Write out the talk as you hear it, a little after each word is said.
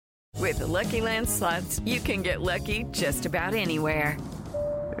With the Lucky Land Slots, you can get lucky just about anywhere.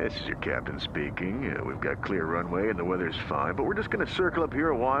 This is your captain speaking. We've got clear runway and the weather's fine, but we're just going to circle up here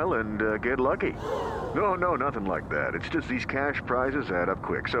a while and get lucky. No, nothing like that. It's just these cash prizes add up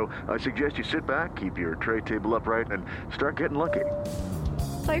quick. So I suggest you sit back, keep your tray table upright, and start getting lucky.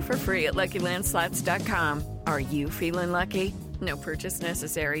 Play for free at LuckyLandSlots.com. Are you feeling lucky? No purchase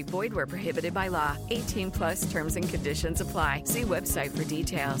necessary. Void where prohibited by law. 18 plus terms and conditions apply. See website for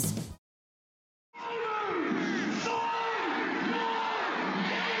details.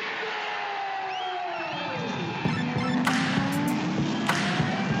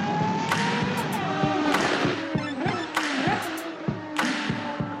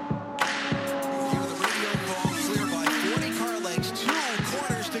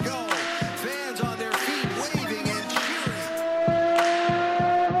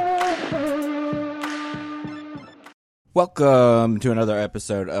 Welcome to another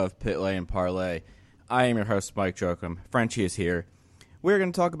episode of Pit Lane Parlay. I am your host, Mike Jokum. Frenchie is here. We're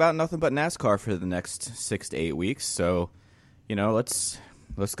going to talk about nothing but NASCAR for the next 6 to 8 weeks. So, let's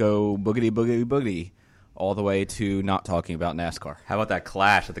go boogity all the way to not talking about NASCAR. How about that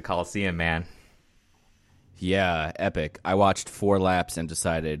clash at the Coliseum, man? Yeah, epic. I watched 4 laps and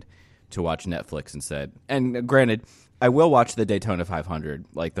decided to watch Netflix instead. And granted, I will watch the Daytona 500,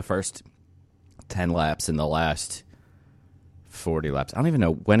 like the first 10 laps and the last 40 laps. I don't even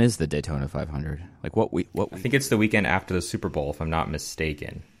know, when is the Daytona 500? Like what week? I think it's the weekend after the Super Bowl, if I'm not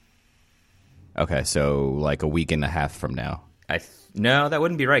mistaken. Okay, so like a week and a half from now. No, that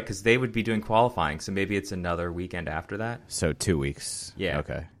wouldn't be right, because they would be doing qualifying, so maybe it's another weekend after that. So 2 weeks. Yeah.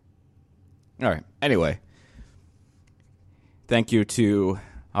 Okay. All right. Anyway, thank you to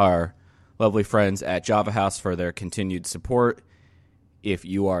our lovely friends at Java House for their continued support. If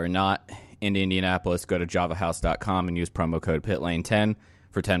you are not in Indianapolis, go to javahouse.com and use promo code PITLANE10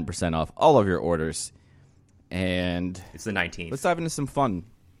 for 10% off all of your orders. And it's the 19th. Let's dive into some fun.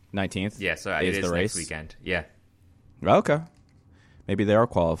 19th? Yeah, so it is the race next weekend. Yeah. Okay. Maybe they are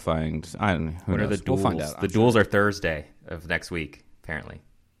qualifying. I don't know. Who knows? Are the duels? We'll find out. The duels are Thursday of next week, apparently.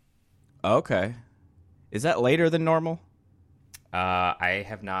 Okay. Is that later than normal? I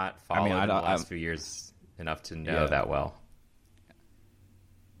have not followed the last few years enough to know that well.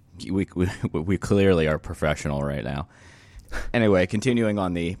 We clearly are professional right now. Anyway, continuing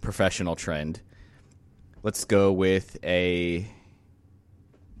on the professional trend, let's go with a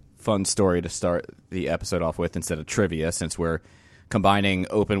fun story to start the episode off with instead of trivia, since we're combining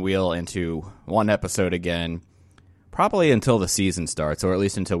Open Wheel into one episode again, probably until the season starts, or at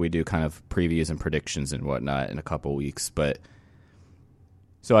least until we do kind of previews and predictions and whatnot in a couple weeks. But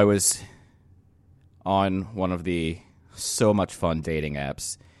so I was on one of the so much fun dating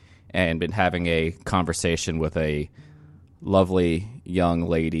apps and been having a conversation with a lovely young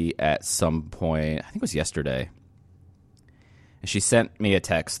lady at some point, I think it was yesterday. And she sent me a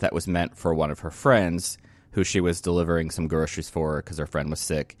text that was meant for one of her friends who she was delivering some groceries for because her friend was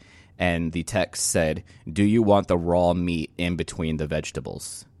sick. And the text said, "Do you want the raw meat in between the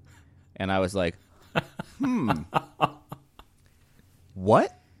vegetables?" And I was like,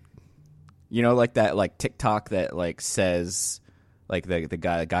 what? Like that, like TikTok that like says, like the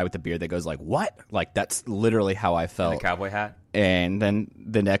guy with the beard that goes like, what? Like that's literally how I felt. The cowboy hat. And then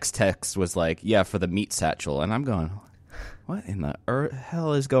the next text was like, yeah, for the meat satchel. And I'm going, what in the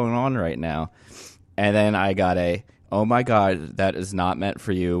hell is going on right now? And then I got oh my God, that is not meant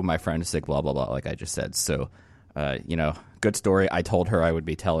for you. My friend is sick, blah, blah, blah, like I just said. So, good story. I told her I would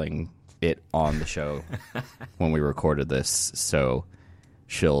be telling it on the show when we recorded this. So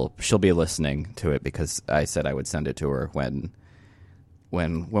she'll be listening to it because I said I would send it to her when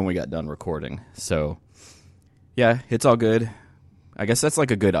we got done recording. So, yeah, it's all good. I guess that's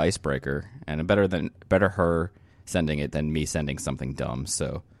like a good icebreaker, and better her sending it than me sending something dumb.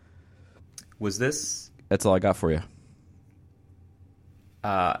 So, was this? That's all I got for you.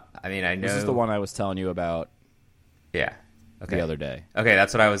 I know this is the one I was telling you about. Yeah. Okay. The other day. Okay,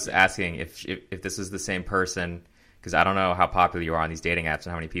 that's what I was asking. If this is the same person, because I don't know how popular you are on these dating apps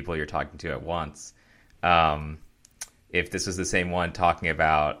and how many people you're talking to at once. If this is the same one talking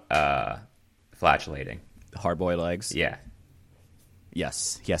about flatulating. Hard-boiled eggs? Yeah.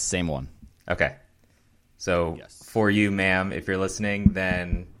 Yes, same one. Okay. So For you, ma'am, if you're listening,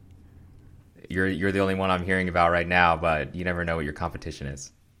 then you're the only one I'm hearing about right now, but you never know what your competition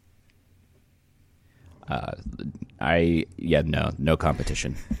is. No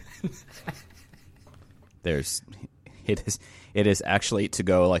competition. It is actually, to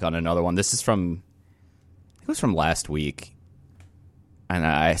go like on another one. This is from, it was from last week, and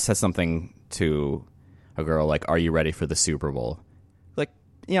I said something to a girl like, "Are you ready for the Super Bowl?" Like,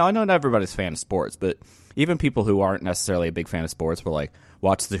 I know not everybody's a fan of sports, but even people who aren't necessarily a big fan of sports will like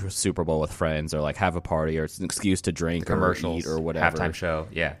watch the Super Bowl with friends, or like have a party, or it's an excuse to drink or eat or whatever. Halftime show,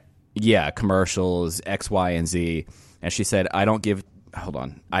 yeah. Yeah, commercials, X, Y, and Z. And she said, I don't give... Hold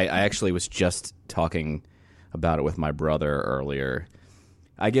on. I actually was just talking about it with my brother earlier.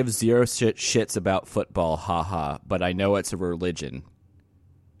 I give zero shits about football, haha, but I know it's a religion.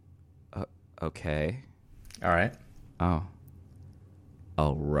 Okay. All right. Oh.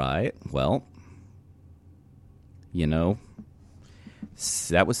 All right. Well, that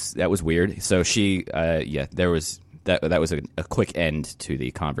was weird. So she, there was... That was a quick end to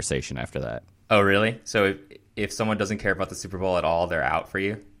the conversation after that. Oh, really? So if someone doesn't care about the Super Bowl at all, they're out for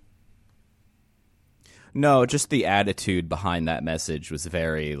you? No, just the attitude behind that message was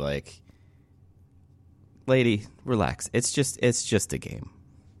very like, lady, relax. It's just a game.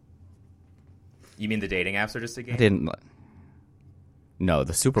 You mean the dating apps are just a I game? No,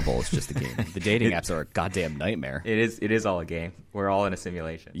 the Super Bowl is just a game. The dating apps are a goddamn nightmare. It is all a game. We're all in a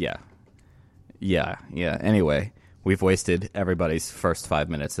simulation. Yeah. Anyway, we've wasted everybody's first 5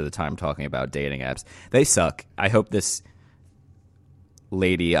 minutes of the time talking about dating apps. They suck. I hope this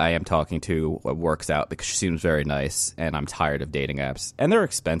lady I am talking to works out, because she seems very nice, and I'm tired of dating apps. And they're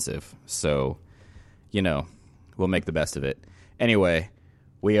expensive, so, we'll make the best of it. Anyway,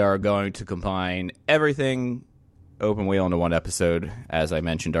 we are going to combine everything Open Wheel into one episode, as I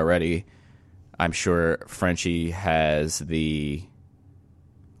mentioned already. I'm sure Frenchie has the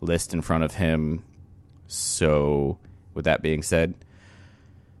list in front of him. So, with that being said,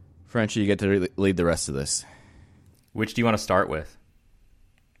 Frenchie, you get to lead the rest of this. Which do you want to start with?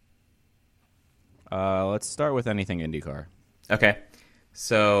 Let's start with anything IndyCar. Okay.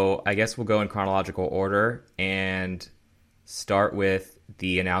 So, I guess we'll go in chronological order and start with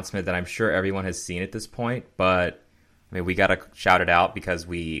the announcement that I'm sure everyone has seen at this point, but I mean, we got to shout it out because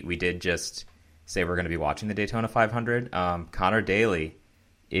we did just say we're going to be watching the Daytona 500. Connor Daly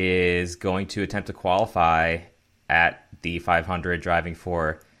is going to attempt to qualify at the 500, driving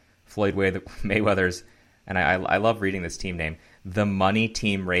for Floyd Mayweather's, and I love reading this team name, the Money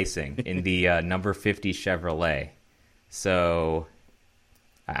Team Racing, in the number 50 Chevrolet. So,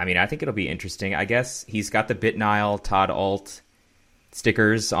 I mean, I think it'll be interesting. I guess he's got the BitNile Todd Alt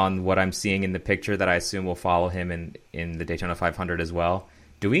stickers on what I'm seeing in the picture that I assume will follow him in the Daytona 500 as well.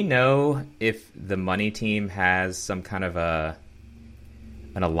 Do we know if the Money Team has some kind of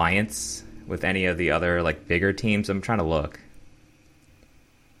an alliance with any of the other like bigger teams? I'm trying to look.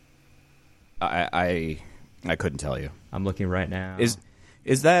 I couldn't tell you. I'm looking right now.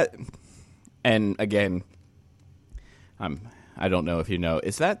 Is that? And again, I don't know if you know.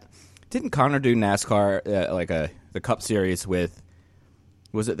 Is that? Didn't Connor do NASCAR the Cup Series with?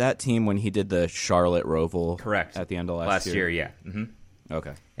 Was it that team when he did the Charlotte Roval? Correct. At the end of last year. Yeah. Mm-hmm.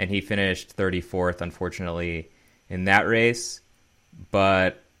 Okay. And he finished 34th, unfortunately, in that race.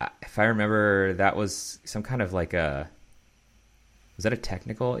 But if I remember, that was some kind of like was that a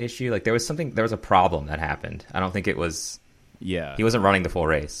technical issue? Like there was a problem that happened. I don't think it was. Yeah. He wasn't running the full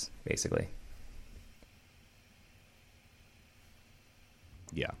race, basically.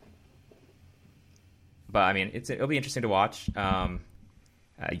 Yeah. But I mean, it'll be interesting to watch.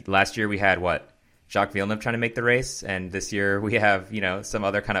 Last year we had Jacques Villeneuve trying to make the race, and this year we have some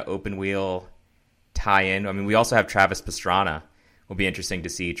other kind of open wheel tie-in. I mean, we also have Travis Pastrana. Will be interesting to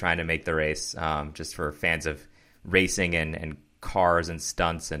see trying to make the race, just for fans of racing and cars and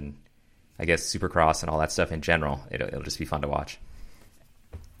stunts and I guess Supercross and all that stuff in general. It'll just be fun to watch.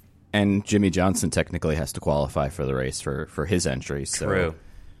 And Jimmy Johnson technically has to qualify for the race for his entry. So true.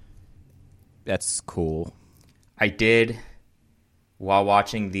 That's cool. I did, while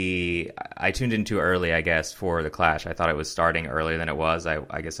watching I tuned in too early, I guess, for the Clash. I thought it was starting earlier than it was.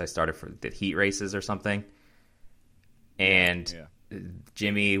 I guess I started for the heat races or something. And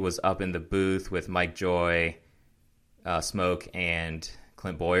Jimmy was up in the booth with Mike Joy, Smoke, and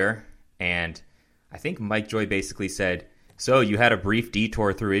Clint Boyer. And I think Mike Joy basically said, "So you had a brief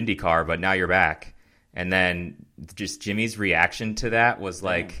detour through IndyCar, but now you're back." And then just Jimmy's reaction to that was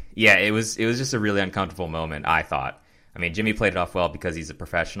like, it was just a really uncomfortable moment, I thought. I mean, Jimmy played it off well because he's a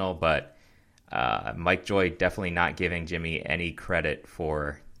professional, but Mike Joy definitely not giving Jimmy any credit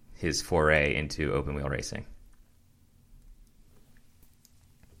for his foray into open wheel racing.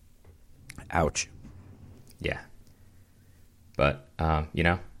 Ouch. Yeah. But,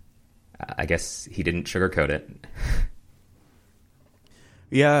 I guess he didn't sugarcoat it.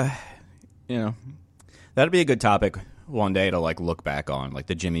 Yeah, that'd be a good topic one day to look back on,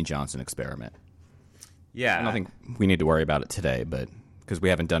 the Jimmy Johnson experiment. Yeah. I don't think we need to worry about it today, but because we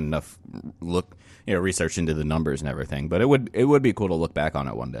haven't done enough research into the numbers and everything. But it would be cool to look back on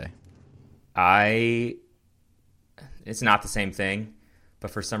it one day. It's not the same thing, but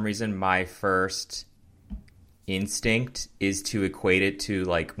for some reason my first instinct is to equate it to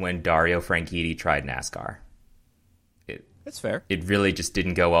like when Dario Franchitti tried NASCAR. That's fair. It really just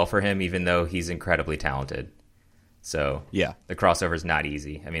didn't go well for him, even though he's incredibly talented. So yeah, the crossover is not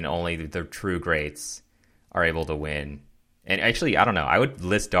easy. I mean, only the true greats are able to win. And actually, I don't know. I would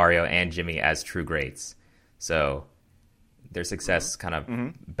list Dario and Jimmy as true greats. So their success kind of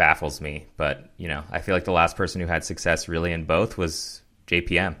baffles me. But, I feel like the last person who had success really in both was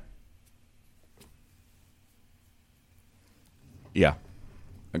JPM. Yeah,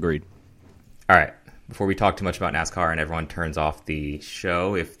 agreed. All right. Before we talk too much about NASCAR and everyone turns off the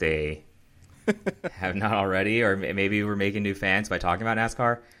show if they have not already, or maybe we're making new fans by talking about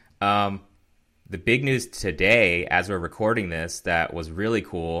NASCAR. The big news today, as we're recording this, that was really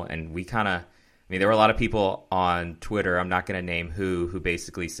cool, and there were a lot of people on Twitter, I'm not going to name who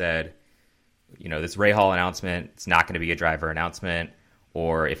basically said, this Rahal announcement, it's not going to be a driver announcement,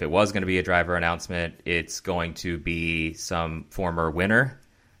 or if it was going to be a driver announcement, it's going to be some former winner,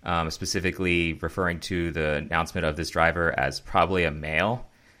 specifically referring to the announcement of this driver as probably a male.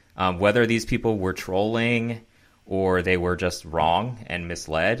 Whether these people were trolling or they were just wrong and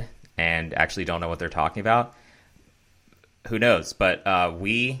misled and actually don't know what they're talking about, who knows? But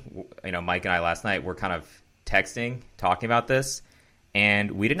Mike and I last night were kind of texting, talking about this,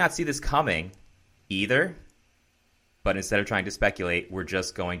 and we did not see this coming either. But instead of trying to speculate, we're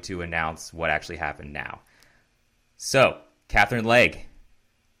just going to announce what actually happened now. So, Katherine Legge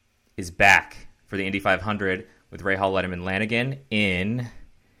is back for the Indy 500 with Rahal Letterman Lanigan in...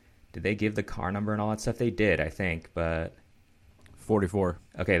 Did they give the car number and all that stuff? They did, I think, but... 44.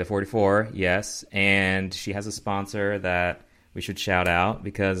 Okay, the 44, yes. And she has a sponsor that we should shout out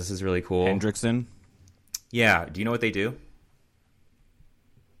because this is really cool. Hendrickson? Yeah. Do you know what they do?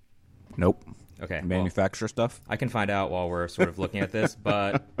 Nope. Okay. Manufacture stuff? I can find out while we're sort of looking at this.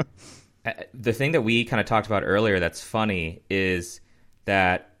 But the thing that we kind of talked about earlier that's funny is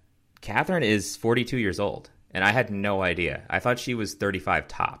that Katherine is 42 years old. And I had no idea. I thought she was 35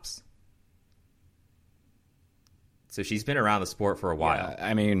 tops. So she's been around the sport for a while. Yeah,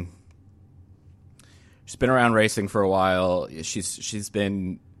 I mean, she's been around racing for a while. She's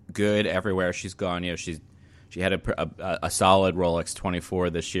been good everywhere she's gone. She had a solid Rolex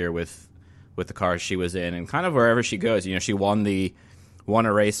 24 this year with the cars she was in, and kind of wherever she goes. She won a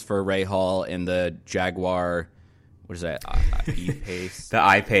race for Rahal in the Jaguar. What is that? E-Pace? The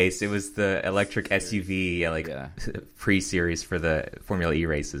I-Pace. It was the electric SUV, pre-series for the Formula E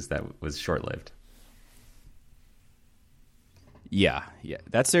races that was short-lived. Yeah.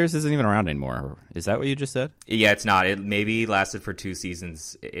 That series isn't even around anymore. Is that what you just said? Yeah, it's not. It maybe lasted for 2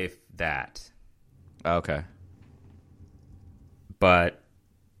 seasons, if that. Okay. But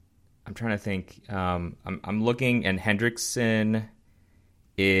I'm trying to think. I'm looking, and Hendrickson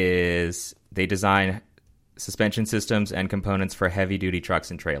they design suspension systems and components for heavy-duty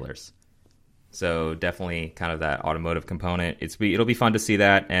trucks and trailers. So definitely kind of that automotive component. It'll be fun to see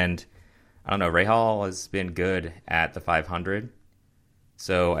that, and I don't know, Rahal has been good at the 500.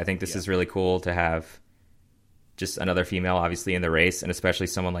 So I think this is really cool to have just another female, obviously, in the race, and especially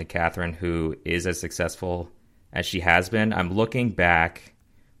someone like Katherine who is as successful as she has been. I'm looking back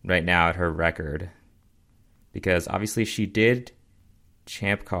right now at her record because obviously she did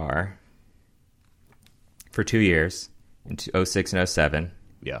Champ Car for 2 years, in 06 and 07.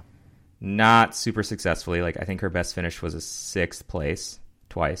 Yeah. Not super successfully. I think her best finish was a 6th place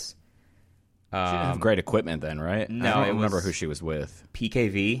twice. She didn't have great equipment then, right? No, I don't remember who she was with.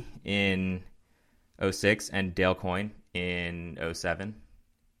 PKV in 06 and Dale Coyne in 07.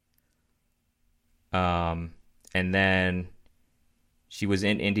 And then she was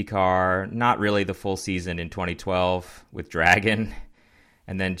in IndyCar, not really the full season, in 2012 with Dragon.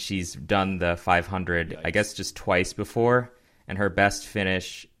 And then she's done the 500, I guess, just twice before. And her best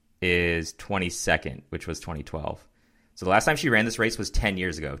finish is 22nd, which was 2012. So the last time she ran this race was 10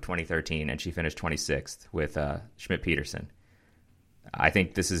 years ago, 2013, and she finished 26th with Schmidt-Peterson. I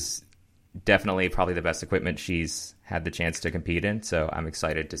think this is definitely probably the best equipment she's had the chance to compete in, so I'm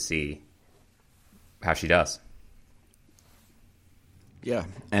excited to see how she does. Yeah,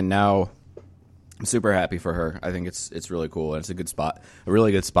 and now I'm super happy for her. I think it's really cool, and it's a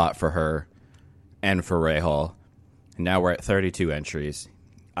really good spot for her and for Rahal. And now we're at 32 entries.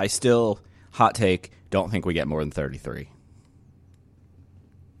 I still, hot take, don't think we get more than 33.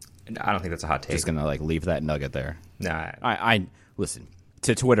 I don't think that's a hot take. Just gonna leave that nugget there. Nah. I listen,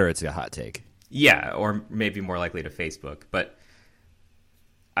 to Twitter it's a hot take. Yeah, or maybe more likely to Facebook. But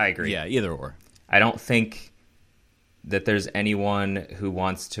I agree. Yeah, either or. I don't think that there's anyone who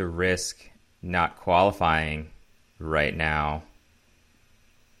wants to risk not qualifying right now.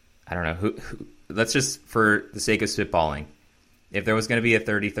 I don't know. Who let's just, for the sake of spitballing, if there was going to be a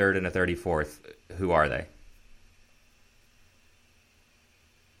 33rd and a 34th, who are they?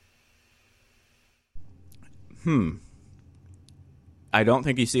 I don't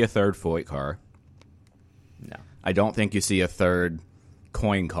think you see a third Foyt car. No. I don't think you see a third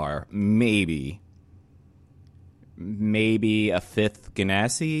coin car. Maybe a fifth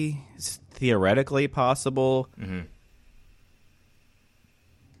Ganassi is theoretically possible.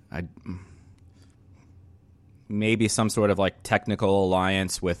 Maybe some sort of like technical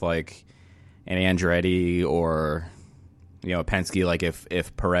alliance with like an Andretti or a Penske. Like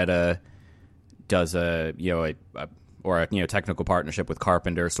if Paretta does a technical partnership with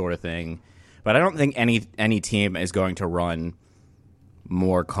Carpenter sort of thing. But I don't think any team is going to run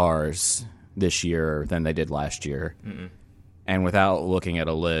more cars this year than they did last year. And without looking at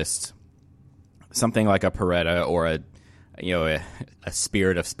a list, something like a Paretta or a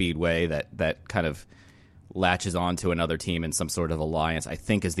Spirit of Speedway that kind of latches onto another team in some sort of alliance, I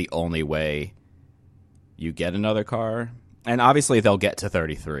think is the only way you get another car. And obviously they'll get to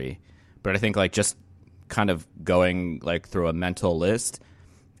 33. But I think like just kind of going like through a mental list,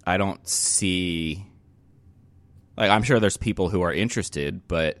 I don't see, like, I'm sure there's people who are interested,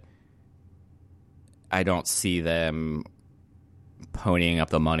 but I don't see them ponying up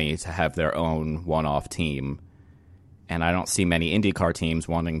the money to have their own one-off team. And I don't see many IndyCar teams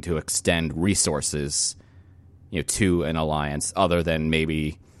wanting to extend resources, to an alliance other than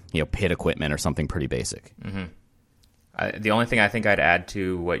maybe, pit equipment or something pretty basic. The only thing I think I'd add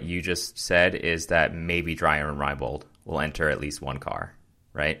to what you just said is that maybe Dreyer and Reinbold will enter at least one car,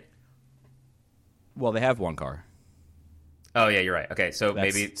 right? Well, they have one car. Oh, yeah, you're right. Okay, so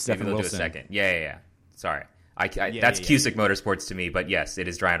maybe they'll do a second. Yeah. Sorry. That's Cusick Motorsports to me, but yes, it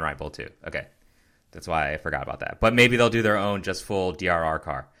is Dreyer and Reinbold too. Okay. That's why I forgot about that. But maybe they'll do their own just full DRR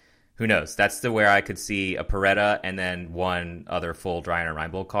car. Who knows? That's where I could see a Paretta and then one other full Dreyer and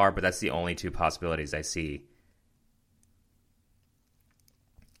Reinbold car, but that's the only two possibilities I see.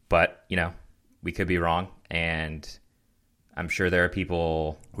 But, we could be wrong, and I'm sure there are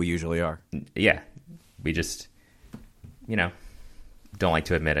people... We usually are. Yeah. We just, don't like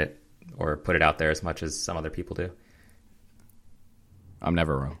to admit it or put it out there as much as some other people do. I'm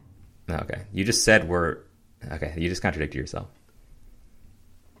never wrong. Okay. You just said okay, you just contradicted yourself.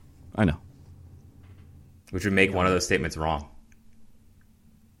 I know. Which would make one of those statements wrong.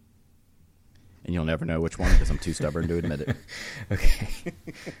 And you'll never know which one because I'm too stubborn to admit it.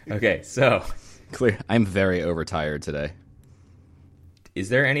 Okay, so... Clear. I'm very overtired today. Is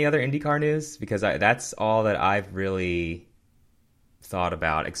there any other IndyCar news? Because that's all that I've really thought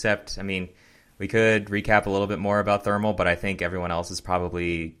about, except, we could recap a little bit more about thermal, but I think everyone else has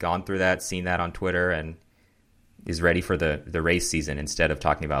probably gone through that, seen that on Twitter, and is ready for the race season instead of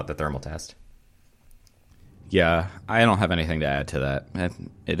talking about the thermal test. Yeah, I don't have anything to add to that.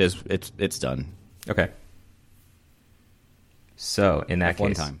 It's done. Okay. So in that F1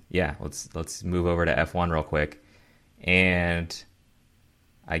 case, time. Yeah, let's move over to F1 real quick, and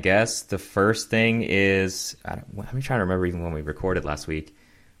I guess the first thing is I'm trying to remember even when we recorded last week.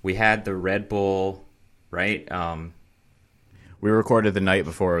 We had the Red Bull, right? We recorded the night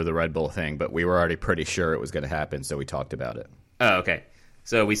before the Red Bull thing, but we were already pretty sure it was going to happen, so we talked about it. Oh, okay.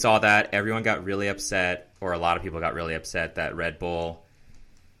 So we saw that. Everyone got really upset, or a lot of people got really upset that Red Bull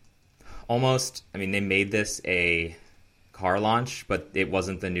they made this a car launch, but it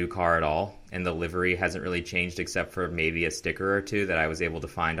wasn't the new car at all, and the livery hasn't really changed except for maybe a sticker or two that I was able to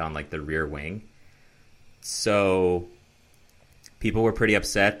find on like the rear wing. So people were pretty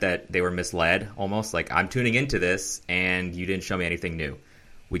upset that they were misled, almost like, I'm tuning into this and you didn't show me anything new.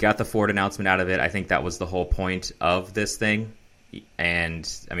 We got the Ford announcement out of it. I think that was the whole point of this thing. And,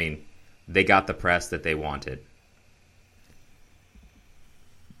 they got the press that they wanted.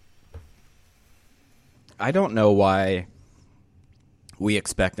 I don't know why we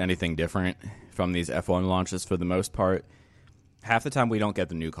expect anything different from these F1 launches for the most part. Half the time we don't get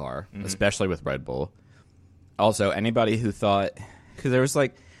the new car, especially with Red Bull. Also, anybody who thought... Because there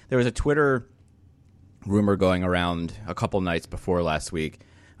was a Twitter rumor going around a couple nights before last week.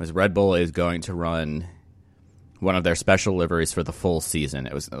 It was Red Bull is going to run one of their special liveries for the full season.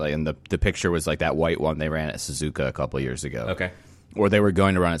 It was and the picture was like that white one they ran at Suzuka a couple years ago. Okay. Or they were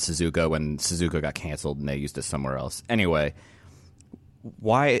going to run at Suzuka when Suzuka got canceled and they used it somewhere else. Anyway,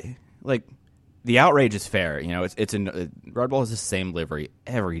 why... the outrage is fair. Red Bull has the same livery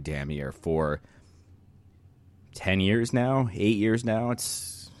every damn year for 10 years now, 8 years now.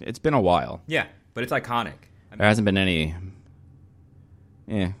 It's It's been a while. Yeah, but it's iconic. There hasn't been any.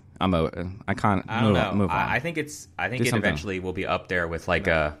 Yeah, I can't. I don't know. Move on. I think it something. eventually will be up there with like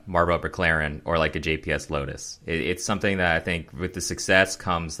a Marlboro McLaren or like a JPS Lotus. It's something that I think with the success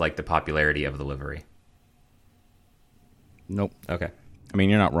comes like the popularity of the livery. Nope. Okay. I mean,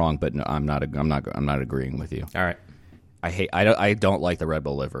 you're not wrong, but no, I'm not agreeing with you. All right. I don't like the Red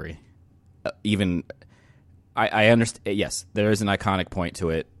Bull livery. I understand. Yes, there is an iconic point to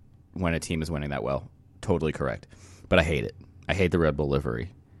it when a team is winning that well. Totally correct. But I hate it. I hate the Red Bull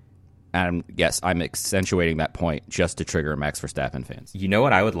livery. And yes, I'm accentuating that point just to trigger Max Verstappen fans. You know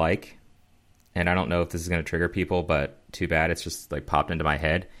what I would like? And I don't know if this is going to trigger people, but too bad. It's just like popped into my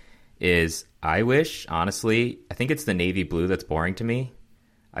head. Is I wish, honestly, I think it's the navy blue that's boring to me.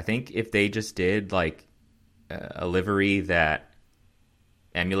 I think if they just did like a livery that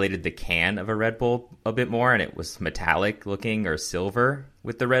emulated the can of a Red Bull a bit more and it was metallic looking or silver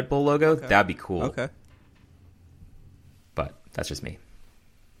with the Red Bull logo, that'd be cool. Okay. But that's just me.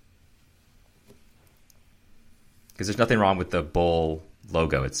 Because there's nothing wrong with the Bull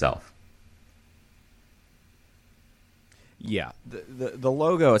logo itself. Yeah, the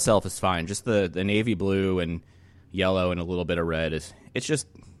logo itself is fine. Just the navy blue and yellow and a little bit of red it's just,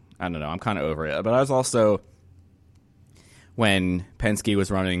 I don't know. I'm kind of over it. But I was also, when Penske was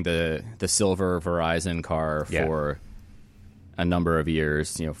running the silver Verizon car for a number of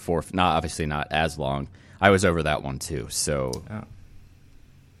years, for obviously not as long, I was over that one too. So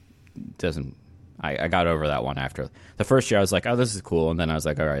I got over that one after the first year. I was like, oh, this is cool, and then I was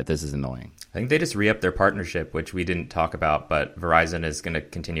like, all right, this is annoying. I think they just re-upped their partnership, which we didn't talk about, but Verizon is going to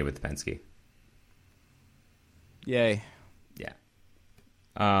continue with Penske. Yay. Yeah.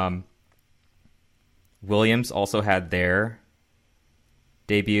 Williams also had their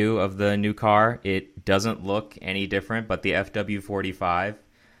debut of the new car. It doesn't look any different, but the FW45,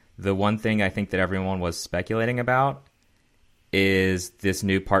 the one thing I think that everyone was speculating about is this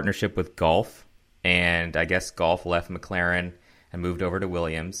new partnership with Gulf. And I guess Gulf left McLaren and moved over to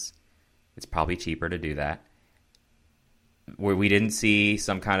Williams. It's probably cheaper to do that. Where we didn't see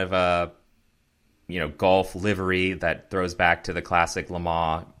some kind of a Gulf livery that throws back to the classic Le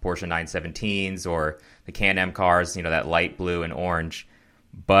Mans Porsche 917s or the Can-Am cars, that light blue and orange.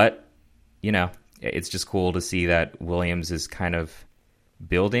 But, it's just cool to see that Williams is kind of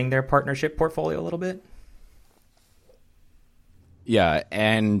building their partnership portfolio a little bit. Yeah,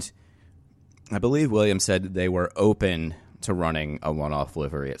 and I believe Williams said they were open to running a one-off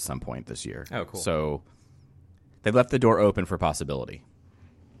livery at some point this year. Oh, cool. So they left the door open for possibility.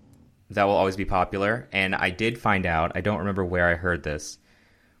 That will always be popular. And I did find out, I don't remember where I heard this,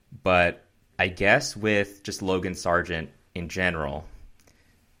 but I guess with just Logan Sargent in general,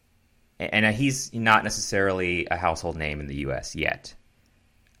 and he's not necessarily a household name in the U.S. yet,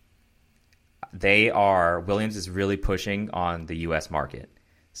 Williams is really pushing on the U.S. market.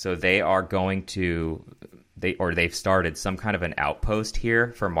 So they are going to, they've started some kind of an outpost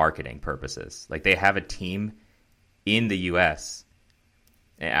here for marketing purposes. Like they have a team in the U.S.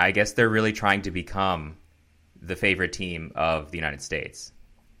 And I guess they're really trying to become the favorite team of the United States.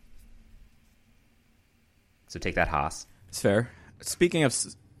 So take that, Haas. It's fair. Speaking of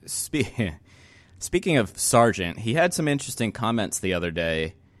Sargent, he had some interesting comments the other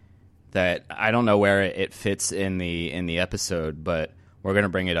day that I don't know where it fits in the episode, but we're going to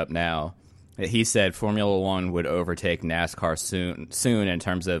bring it up now. He said Formula One would overtake NASCAR soon in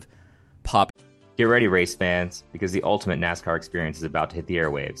terms of pop. Get ready, race fans, because the ultimate NASCAR experience is about to hit the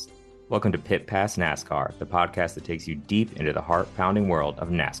airwaves. Welcome to Pit Pass NASCAR, the podcast that takes you deep into the heart-pounding world of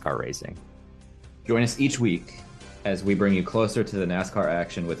NASCAR racing. Join us each week as we bring you closer to the NASCAR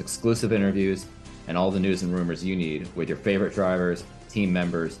action with exclusive interviews and all the news and rumors you need with your favorite drivers, team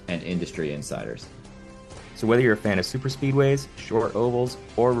members, and industry insiders. So whether you're a fan of super speedways, short ovals,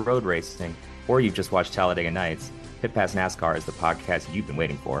 or road racing, or you've just watched Talladega Nights, Pit Pass NASCAR is the podcast you've been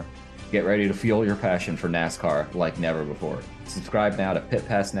waiting for. Get ready to fuel your passion for NASCAR like never before. Subscribe now to Pit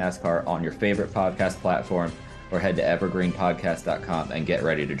Pass NASCAR on your favorite podcast platform or head to evergreenpodcast.com and get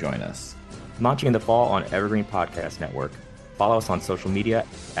ready to join us. Launching in the fall on Evergreen Podcast Network. Follow us on social media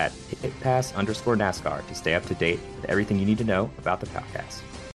at pitpass_NASCAR to stay up to date with everything you need to know about the podcast.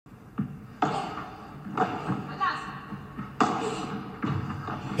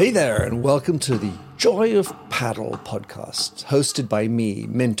 Hey there, and welcome to the Joy of Paddle podcast, hosted by me,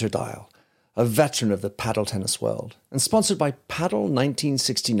 Minter Dial, a veteran of the paddle tennis world, and sponsored by Paddle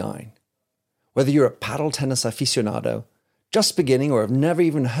 1969. Whether you're a paddle tennis aficionado, just beginning, or have never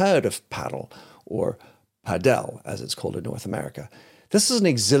even heard of paddle, or padel, as it's called in North America, This is an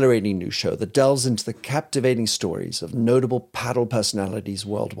exhilarating new show that delves into the captivating stories of notable paddle personalities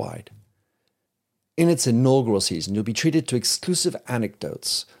worldwide. In its inaugural season, you'll be treated to exclusive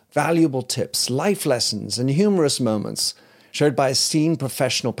anecdotes, valuable tips, life lessons, and humorous moments shared by esteemed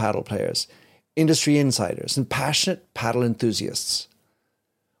professional paddle players, industry insiders, and passionate paddle enthusiasts.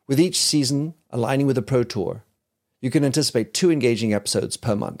 With each season aligning with the Pro Tour, you can anticipate 2 engaging episodes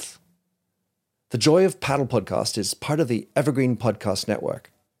per month. The Joy of Paddle podcast is part of the Evergreen Podcast Network,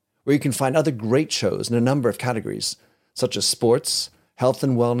 where you can find other great shows in a number of categories, such as sports, health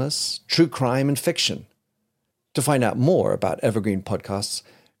and wellness, true crime, and fiction. To find out more about Evergreen Podcasts,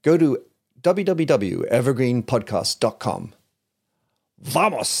 go to www.evergreenpodcast.com.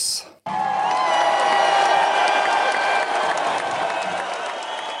 Vamos!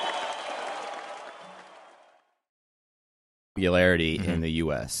 Popularity in the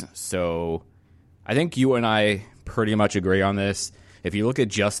U.S. So I think you and I pretty much agree on this. If you look at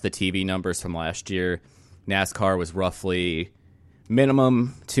just the TV numbers from last year, NASCAR was roughly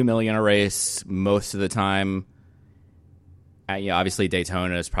minimum 2 million a race most of the time. Obviously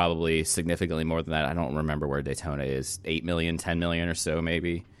Daytona is probably significantly more than that. I don't remember where Daytona is, 8 million, 10 million or so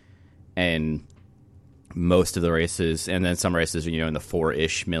maybe. And most of the races, and then some races are, in the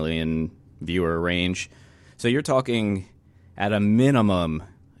 4-ish million viewer range. So you're talking at a minimum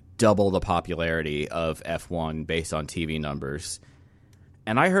double the popularity of F1 based on TV numbers.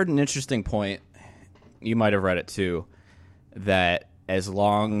 And I heard an interesting point, you might have read it too, that as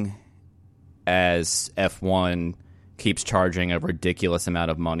long as F1 keeps charging a ridiculous amount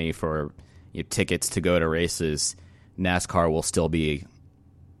of money for tickets to go to races, NASCAR will still be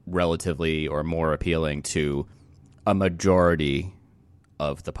relatively or more appealing to a majority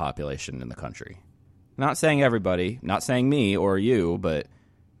of the population in the country. Not saying everybody, not saying me or you, but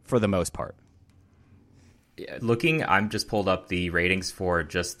for the most part. I'm just pulled up the ratings for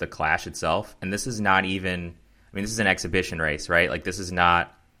just the Clash itself, and this is not even, this is an exhibition race, right? Like, this is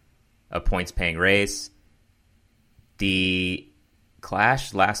not a points-paying race. The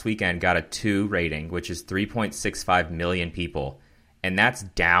Clash last weekend got a 2 rating, which is 3.65 million people, and that's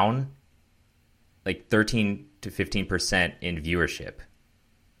down like 13 to 15% in viewership.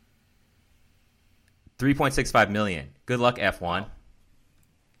 3.65 million. Good luck, F1.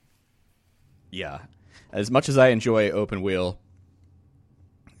 Yeah. As much as I enjoy open wheel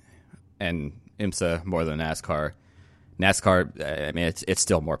and IMSA more than NASCAR, it's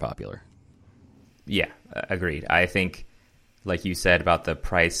still more popular. Yeah, agreed. I think, like you said about the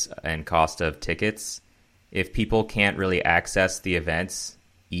price and cost of tickets, if people can't really access the events,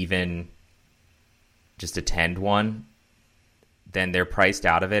 even just attend one, then they're priced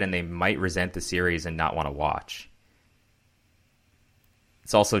out of it and they might resent the series and not want to watch.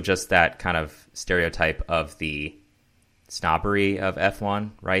 It's also just that kind of stereotype of the snobbery of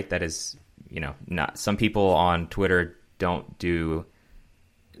F1, right? That is, not, some people on Twitter don't do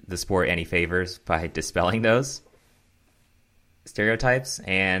the sport any favors by dispelling those stereotypes.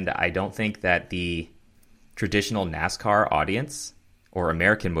 And I don't think that the traditional NASCAR audience, or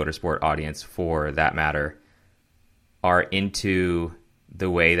American motorsport audience for that matter, are into the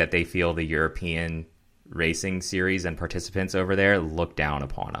way that they feel the European racing series and participants over there look down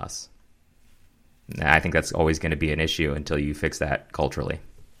upon us. And I think that's always going to be an issue until you fix that culturally.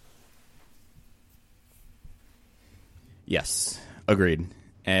 Yes, agreed.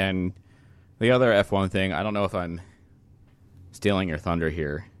 And the other F1 thing, I don't know if I'm stealing your thunder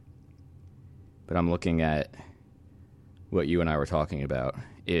here, but I'm looking at what you and I were talking about,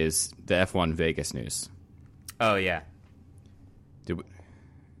 is the F1 Vegas news. Oh, yeah.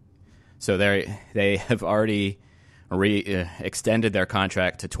 So they have already extended their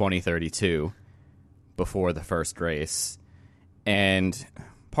contract to 2032 before the first race. And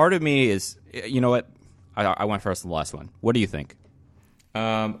part of me is, you know what? I went first on the last one. What do you think?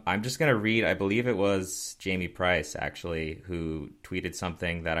 I'm just going to read, I believe it was Jamie Price, actually, who tweeted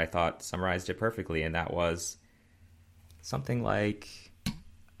something that I thought summarized it perfectly, and that was something like,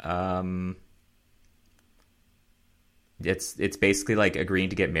 it's basically like agreeing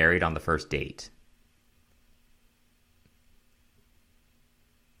to get married on the first date.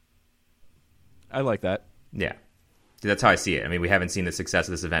 I like that. Yeah. That's how I see it. We haven't seen the success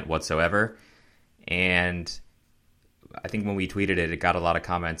of this event whatsoever, and I think when we tweeted it, it got a lot of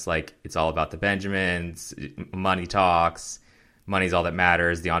comments like, it's all about the Benjamins, money talks, money's all that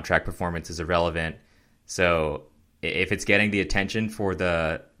matters, the on-track performance is irrelevant. So if it's getting the attention for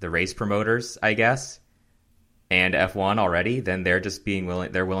the race promoters, I guess, and F1 already, then they're just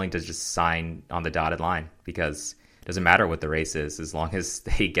they're willing to just sign on the dotted line, because it doesn't matter what the race is as long as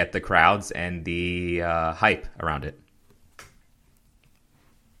they get the crowds and the hype around it.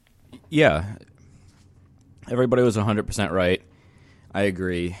 Yeah. Everybody was 100% right. I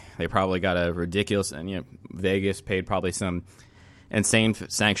agree. They probably got a ridiculous, and Vegas paid probably some insane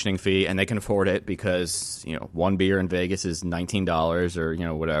sanctioning fee, and they can afford it because one beer in Vegas is $19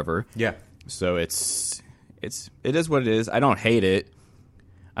 or whatever. Yeah. So it is what it is. I don't hate it.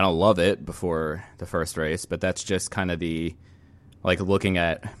 I don't love it before the first race, but that's just kind of the looking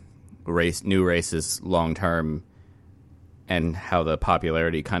at new races long term and how the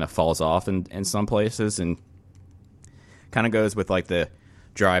popularity kind of falls off in some places, and kind of goes with the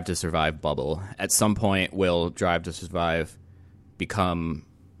Drive to Survive bubble. At some point, will Drive to Survive become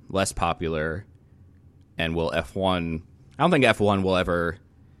less popular, and will F1... I don't think F1 will ever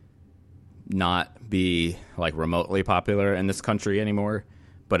not be remotely popular in this country anymore,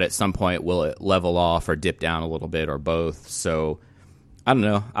 but at some point will it level off or dip down a little bit or both. So I don't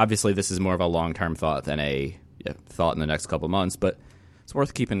know. Obviously this is more of a long-term thought than a thought in the next couple months, but it's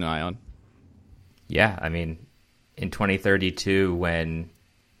worth keeping an eye on. Yeah, I mean, in 2032, when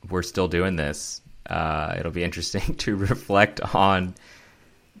we're still doing this, it'll be interesting to reflect on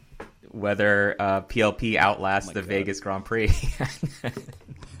whether PLP outlasts the Vegas Grand Prix.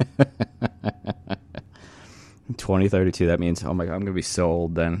 2032, that means, oh my God, I'm going to be so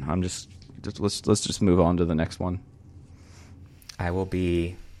old then. Let's just move on to the next one. I will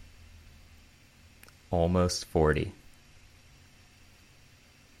be almost 40.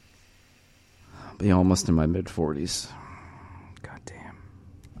 I'll be almost in my mid-40s. God damn.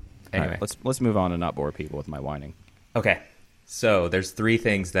 Anyway. Right, let's move on and not bore people with my whining. Okay. So there's 3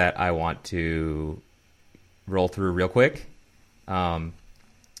 things that I want to roll through real quick. The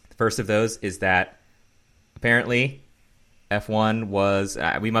first of those is that apparently F1 was...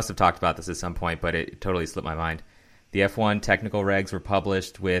 we must have talked about this at some point, but it totally slipped my mind. The F1 technical regs were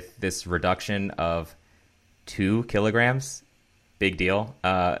published with this reduction of 2 kilograms. Big deal.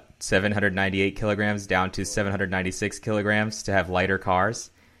 798 kilograms down to 796 kilograms to have lighter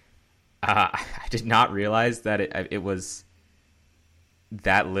cars. I did not realize that it was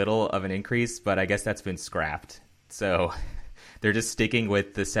that little of an increase, but I guess that's been scrapped. So they're just sticking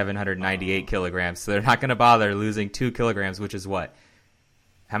with the 798 kilograms. So they're not going to bother losing 2 kilograms, which is what?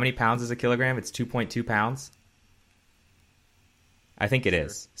 How many pounds is a kilogram? It's 2.2 pounds? I think it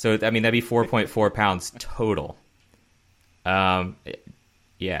is. So, I mean, that'd be 4.4 pounds total.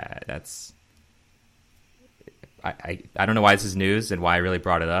 Yeah, that's... I don't know why this is news and why I really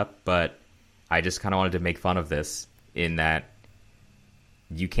brought it up, but I just kind of wanted to make fun of this in that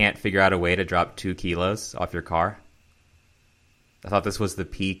you can't figure out a way to drop 2 kilos off your car. I thought this was the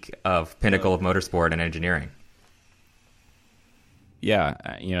peak of pinnacle of motorsport and engineering. Yeah,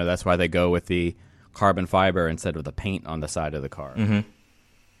 that's why they go with the carbon fiber instead of the paint on the side of the car. Mm-hmm.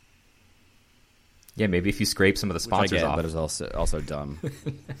 Yeah, maybe if you scrape some of the sponsors off. But it's also dumb.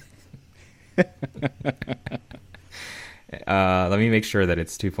 Let me make sure that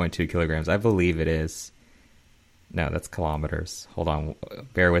it's 2.2 kilograms. I believe it is. No, that's kilometers. Hold on.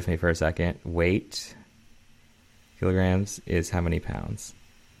 Bear with me for a second. Weight. Kilograms is how many pounds?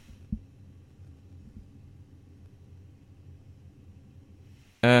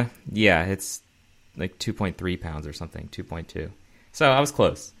 Yeah, it's like 2.3 pounds or something. 2.2. So I was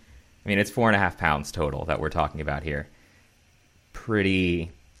close. I mean, it's 4.5 pounds total that we're talking about here.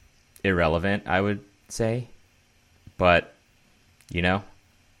 Pretty irrelevant, I would say. But,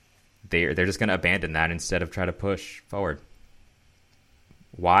 they're just going to abandon that instead of try to push forward.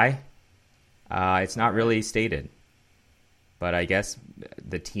 Why? It's not really stated. But I guess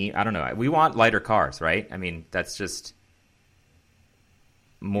the team, I don't know. We want lighter cars, right? I mean, that's just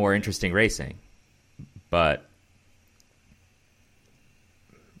more interesting racing. But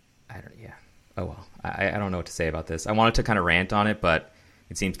oh well, I don't know what to say about this. I wanted to kind of rant on it, but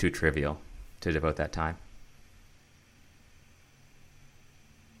it seems too trivial to devote that time.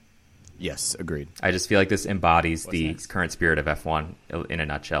 Yes, agreed. I just feel like this embodies the current spirit of F1 in a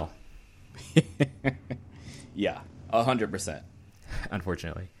nutshell. Yeah, 100%.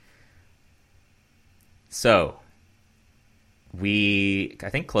 Unfortunately. So, we, I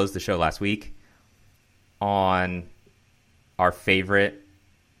think, closed the show last week on our favorite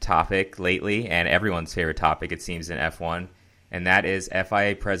topic lately, and everyone's favorite topic, it seems, in F1, and that is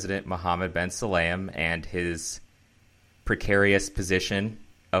FIA President Mohammed Ben Sulayem and his precarious position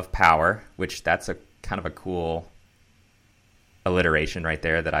of power, which that's a kind of a cool alliteration right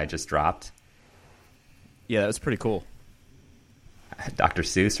there that I just dropped. Yeah, that was pretty cool. Dr.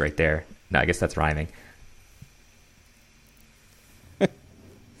 Seuss right there. No, I guess that's rhyming.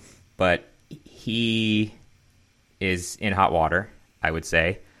 But he is in hot water, I would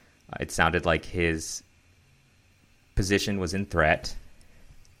say. It sounded like his position was in threat.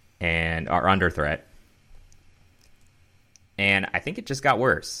 and are under threat. And I think it just got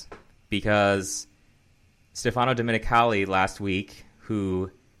worse because Stefano Domenicali last week, who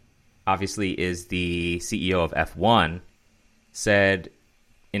obviously is the CEO of F1, said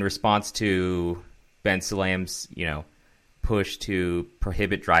in response to Ben Sulayem's, push to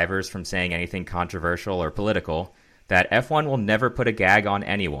prohibit drivers from saying anything controversial or political, that F1 will never put a gag on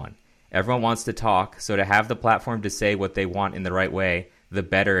anyone. Everyone wants to talk, so to have the platform to say what they want in the right way, the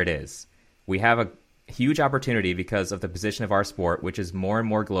better it is. We have a huge opportunity because of the position of our sport, which is more and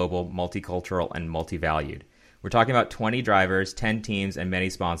more global, multicultural, and multi-valued. We're talking about 20 drivers, 10 teams, and many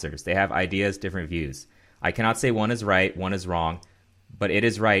sponsors. They have ideas, different views. I cannot say one is right, one is wrong, but it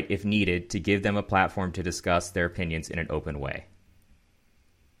is right, if needed, to give them a platform to discuss their opinions in an open way.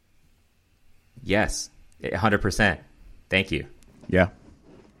 Yes, 100%. Thank you. Yeah.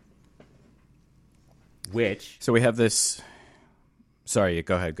 So we have this... Sorry,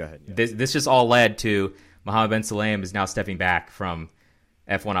 go ahead. Yeah. This just all led to Mohammed Ben Sulayem is now stepping back from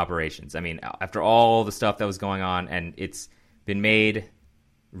F1 operations. I mean, after all the stuff that was going on, and it's been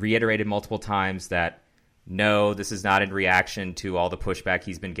reiterated multiple times that no, this is not in reaction to all the pushback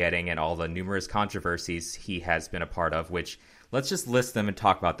he's been getting and all the numerous controversies he has been a part of, which let's just list them and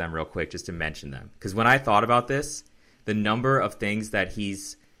talk about them real quick just to mention them. Because when I thought about this, the number of things that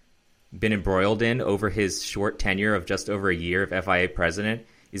he's been embroiled in over his short tenure of just over a year of FIA president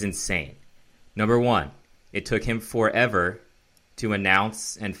is insane. Number one, it took him forever to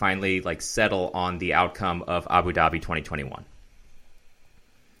announce and finally settle on the outcome of Abu Dhabi 2021.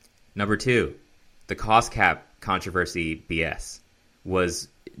 Number two, the cost cap controversy BS was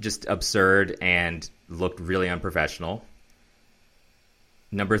just absurd and looked really unprofessional.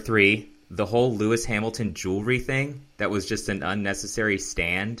 Number three, the whole Lewis Hamilton jewelry thing that was just an unnecessary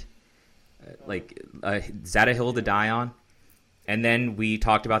stand. Is that a hill to die on? And then we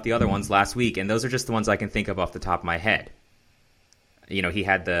talked about the other ones last week, and those are just the ones I can think of off the top of my head. He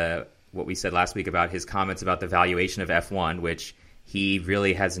had what we said last week about his comments about the valuation of F1, which he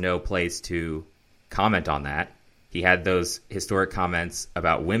really has no place to comment on that. He had those historic comments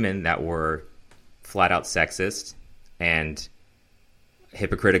about women that were flat out sexist and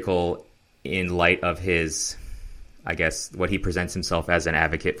hypocritical in light of his, I guess, what he presents himself as an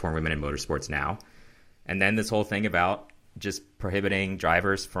advocate for women in motorsports now. And then this whole thing about just prohibiting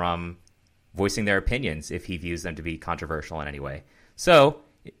drivers from voicing their opinions if he views them to be controversial in any way. So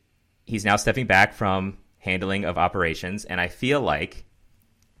he's now stepping back from handling of operations. And I feel like,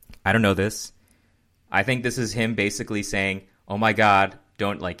 I don't know this, I think this is him basically saying, oh my God,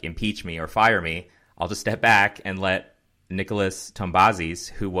 don't impeach me or fire me. I'll just step back and let Nicolas Tombazis,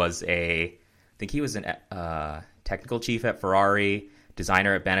 who was I think he was an technical chief at Ferrari,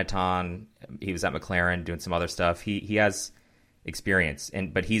 designer at Benetton. He was at McLaren doing some other stuff. He has experience,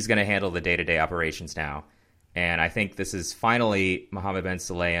 but he's going to handle the day-to-day operations now. And I think this is finally Mohammed Ben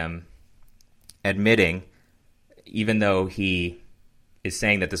Sulayem admitting, even though he is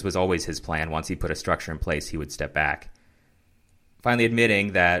saying that this was always his plan, once he put a structure in place, he would step back. Finally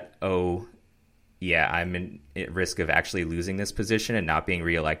admitting that, oh, yeah, I'm at risk of actually losing this position and not being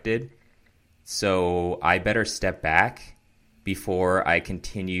reelected. So I better step back before I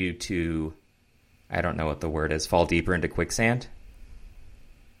continue to, I don't know what the word is, fall deeper into quicksand.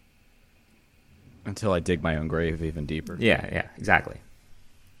 Until I dig my own grave even deeper. Yeah, exactly.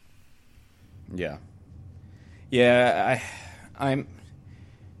 Yeah. Yeah, I'm...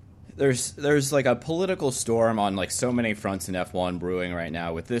 There's a political storm on so many fronts in F1 brewing right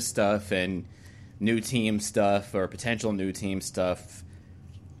now with this stuff and new team stuff or potential new team stuff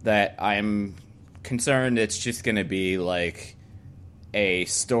that I'm concerned it's just going to be a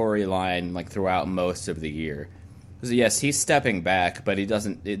storyline throughout most of the year. So yes, he's stepping back, but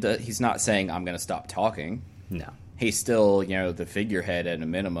he's not saying I'm going to stop talking. No. He's still, the figurehead at a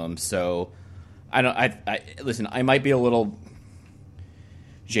minimum. So listen, I might be a little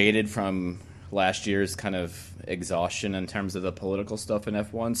jaded from last year's kind of exhaustion in terms of the political stuff in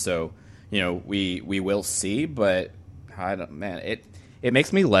F1. So, we will see, but it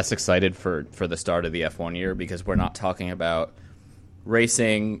makes me less excited for the start of the F1 year because we're not talking about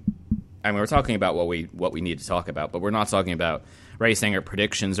racing. I mean, we're talking about what we need to talk about, but we're not talking about racing or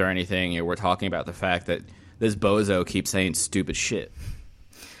predictions or anything. We're talking about the fact that this bozo keeps saying stupid shit.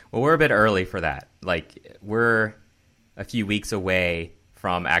 Well, we're a bit early for that. We're a few weeks away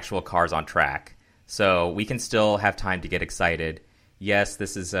from actual cars on track, so we can still have time to get excited. Yes,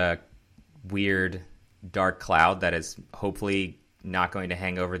 this is a weird, dark cloud that is hopefully not going to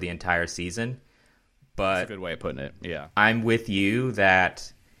hang over the entire season, but that's a good way of putting it. Yeah, I'm with you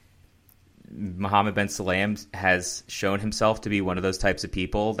that Mohammed Ben Sulayem has shown himself to be one of those types of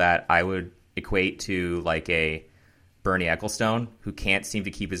people that I would equate to like a Bernie Ecclestone, who can't seem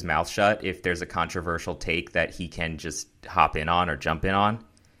to keep his mouth shut if there's a controversial take that he can just hop in on or jump in on.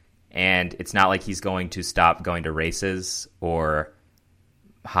 And it's not like he's going to stop going to races or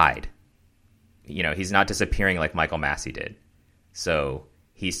hide. You know, he's not disappearing like Michael Massey did. So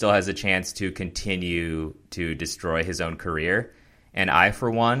he still has a chance to continue to destroy his own career. And I, for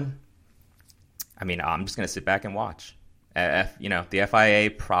one, I mean, I'm just going to sit back and watch. You know, the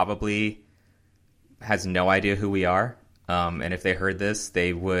FIA probably has no idea who we are. And if they heard this,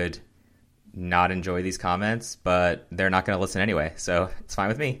 they would not enjoy these comments, but they're not going to listen anyway. So it's fine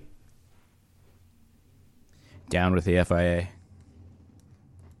with me. Down with the FIA.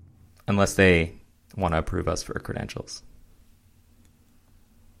 Unless they want to approve us for credentials.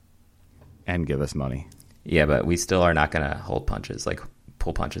 And give us money. Yeah, but we still are not going to hold punches, like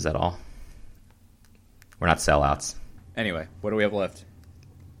pull punches at all. We're not sellouts. Anyway, what do we have left?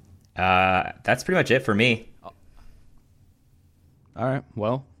 That's pretty much it for me. All right,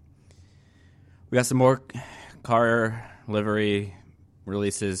 well, we got some more car livery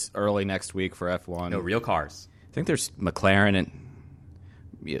releases early next week for F1. No, real cars. I think there's McLaren and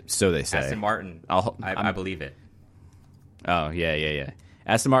so they say. Aston Martin. I believe it. Oh, yeah.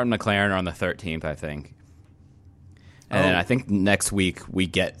 Aston Martin and McLaren are on the 13th, I think. And then I think next week we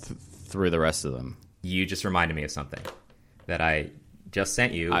get through the rest of them. You just reminded me of something that I just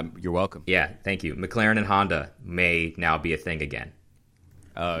sent you. You're welcome. Yeah, thank you. McLaren and Honda may now be a thing again.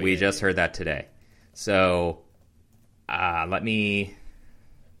 We just heard that today. So let me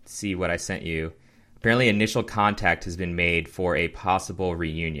see what I sent you. Apparently, initial contact has been made for a possible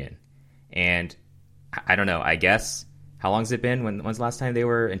reunion. And I don't know, I guess, how long has it been? When's the last time they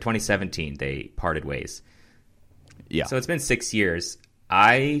were? In 2017, they parted ways. Yeah. So it's been 6 years.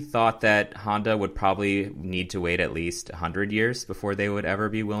 I thought that Honda would probably need to wait at least 100 years before they would ever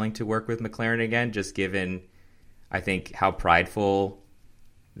be willing to work with McLaren again, just given, I think, how prideful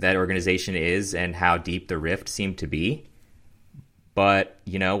that organization is and how deep the rift seemed to be. But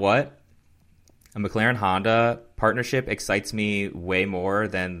you know what? A McLaren-Honda partnership excites me way more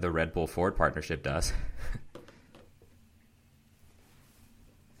than the Red Bull-Ford partnership does.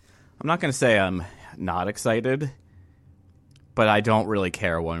 I'm not going to say I'm not excited, but I don't really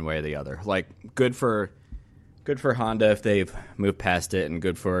care one way or the other. Like, good for Honda if they've moved past it, and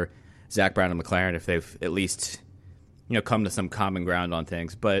good for Zach Brown and McLaren if they've at least, come to some common ground on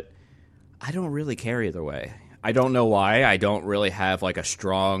things. But I don't really care either way. I don't know why. I don't really have like a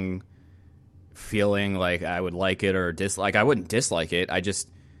strong feeling like I would like it or dislike. I wouldn't dislike it. I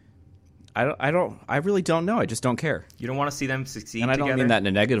really don't know. I just don't care. You don't want to see them succeed and I together? don't mean that in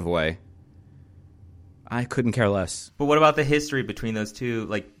a negative way. I couldn't care less. But what about the history between those two?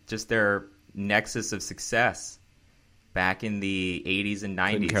 Like, just their nexus of success back in the 80s and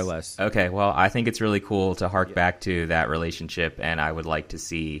 90s? Couldn't care less. Okay, well, I think it's really cool to hark back to that relationship, and I would like to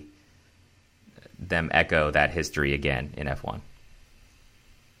see them echo that history again in F1.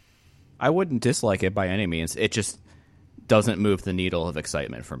 I wouldn't dislike it by any means. It just doesn't move the needle of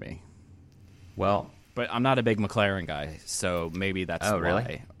excitement for me. Well, but I'm not a big McLaren guy, so maybe that's why.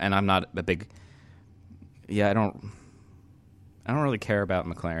 Really? And I'm not a big. Yeah, I don't really care about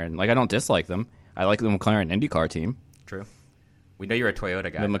McLaren. Like, I don't dislike them. I like the McLaren IndyCar team. True. We know you're a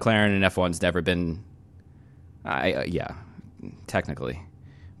Toyota guy. The McLaren in F1's never been. Yeah, technically,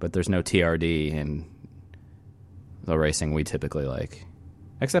 but there's no TRD in the racing we typically like.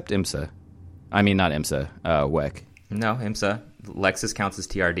 Except IMSA. I mean, not IMSA, WEC. No, IMSA. Lexus counts as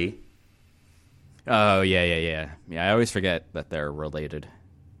TRD. Oh, yeah. Yeah, I always forget that they're related.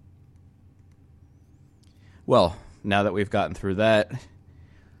 Well, now that we've gotten through that,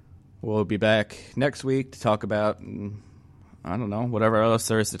 we'll be back next week to talk about, I don't know, whatever else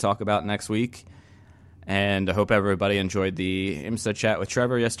there is to talk about next week. And I hope everybody enjoyed the IMSA chat with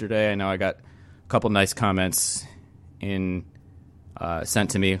Trevor yesterday. I know I got a couple nice comments sent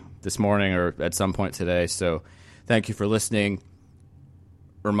to me this morning or at some point today. So thank you for listening.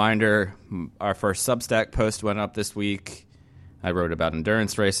 Reminder, our first Substack post went up this week. I wrote about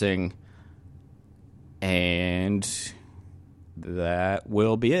endurance racing. And that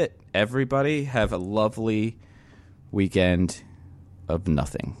will be it. Everybody have a lovely weekend of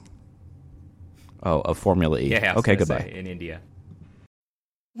nothing. Oh, of Formula E. Yeah, okay, goodbye. In India.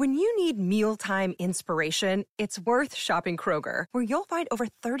 When you need mealtime inspiration, it's worth shopping Kroger, where you'll find over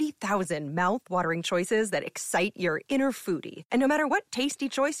 30,000 mouth-watering choices that excite your inner foodie. And no matter what tasty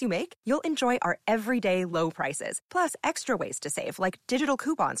choice you make, you'll enjoy our everyday low prices, plus extra ways to save, like digital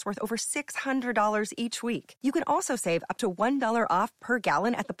coupons worth over $600 each week. You can also save up to $1 off per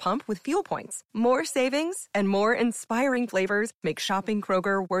gallon at the pump with fuel points. More savings and more inspiring flavors make shopping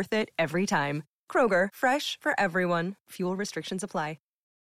Kroger worth it every time. Kroger, fresh for everyone. Fuel restrictions apply.